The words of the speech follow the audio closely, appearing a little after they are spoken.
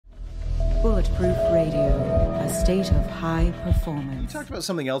Bulletproof Radio, a state of high performance. You talked about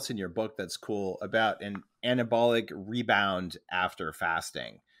something else in your book that's cool about an anabolic rebound after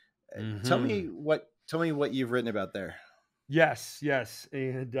fasting. Tell me what you've written about there. Yes.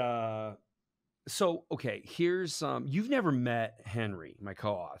 And okay, here's you've never met Henry, my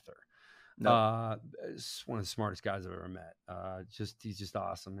co-author. No. He's one of the smartest guys I've ever met. He's just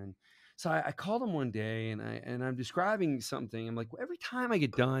awesome. And so I called him one day and I'm describing something. I'm like, every time I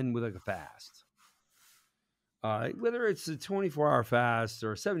get done with like a fast, whether it's a 24-hour fast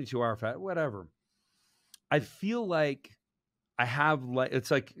or a 72-hour fast, whatever, I feel like I have it's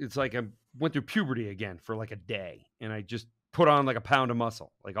like I went through puberty again for like a day and I just put on like a pound of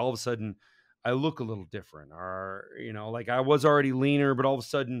muscle. Like all of a sudden I look a little different, or, like I was already leaner, but all of a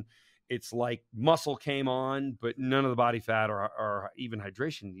sudden it's like muscle came on, but none of the body fat or even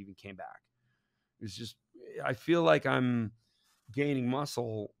hydration even came back. It's just, I feel like I'm gaining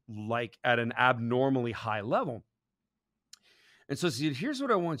muscle like at an abnormally high level. And so here's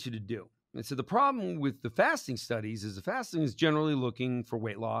what I want you to do. And so the problem with the fasting studies is the fasting is generally looking for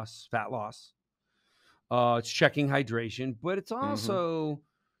weight loss, fat loss. It's checking hydration, but it's also,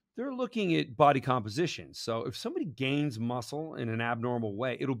 they're looking at body composition. So if somebody gains muscle in an abnormal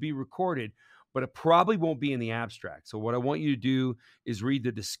way, it'll be recorded, but it probably won't be in the abstract. So what I want you to do is read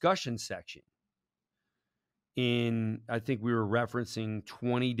the discussion section. I think we were referencing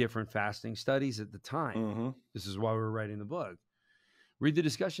 20 different fasting studies at the time. This is why we were writing the book. Read the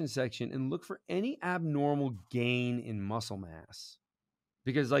discussion section and look for any abnormal gain in muscle mass,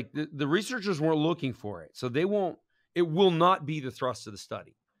 because like the researchers weren't looking for it. So it will not be the thrust of the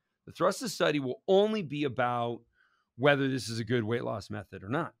study. The thrust of the study will only be about whether this is a good weight loss method or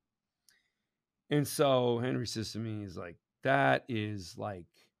not. And so Henry says to me, he's like, that is like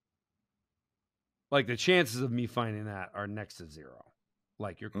the chances of me finding that are next to zero.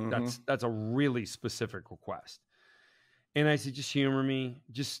 Like that's a really specific request. And I said, just humor me,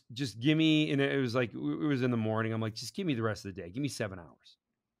 just give me, and it was like, it was in the morning. I'm like, just give me the rest of the day. Give me 7 hours.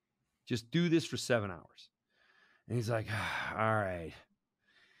 Just do this for 7 hours. And he's like, all right.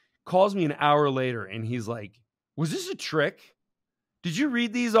 Calls me an hour later and he's like, was this a trick? Did you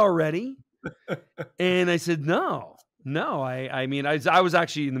read these already? And I said, no. I mean, I was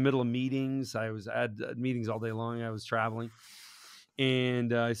actually in the middle of meetings. I had meetings all day long. I was traveling.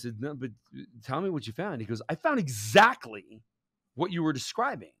 And I said, no, but tell me what you found. He goes, I found exactly what you were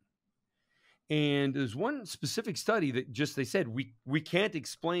describing. And there's one specific study that they said, we can't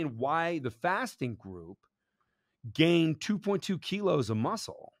explain why the fasting group gained 2.2 kilos of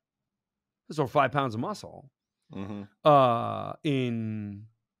muscle. So 5 pounds of muscle in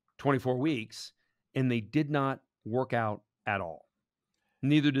 24 weeks. And they did not work out at all.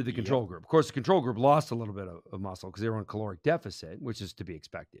 Neither did the control group. Of course, the control group lost a little bit of muscle because they were on caloric deficit, which is to be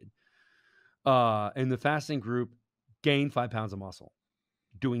expected. And the fasting group gained 5 pounds of muscle,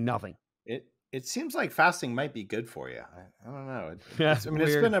 doing nothing. It seems like fasting might be good for you. I don't know. It's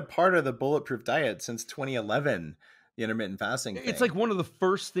been a part of the Bulletproof diet since 2011. The intermittent fasting thing. It's like one of the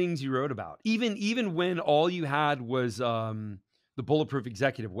first things you wrote about, even when all you had was the Bulletproof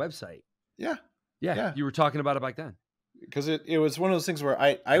Executive website. Yeah. You were talking about it back then. Because it was one of those things where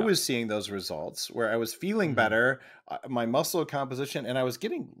I was seeing those results where I was feeling better, my muscle composition, and I was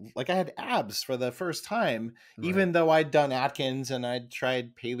getting, like, I had abs for the first time, even though I'd done Atkins and I'd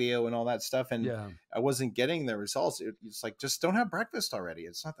tried paleo and all that stuff, and I wasn't getting the results. It's like, just don't have breakfast already.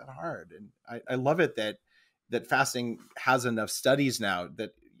 It's not that hard. And I love it that fasting has enough studies now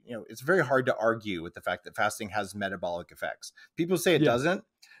that, it's very hard to argue with the fact that fasting has metabolic effects. People say it doesn't.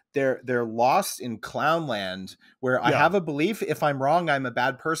 They're lost in clown land where I have a belief, if I'm wrong, I'm a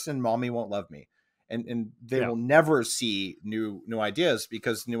bad person, mommy won't love me. And they will never see new ideas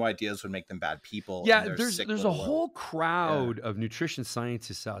because new ideas would make them bad people. Yeah, there's a whole crowd of nutrition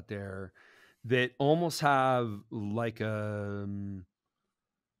scientists out there that almost have like an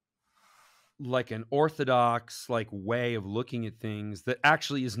orthodox way of looking at things that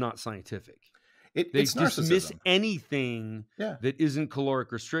actually is not scientific. They dismiss anything that isn't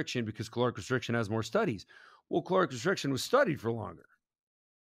caloric restriction because caloric restriction has more studies. Well, caloric restriction was studied for longer.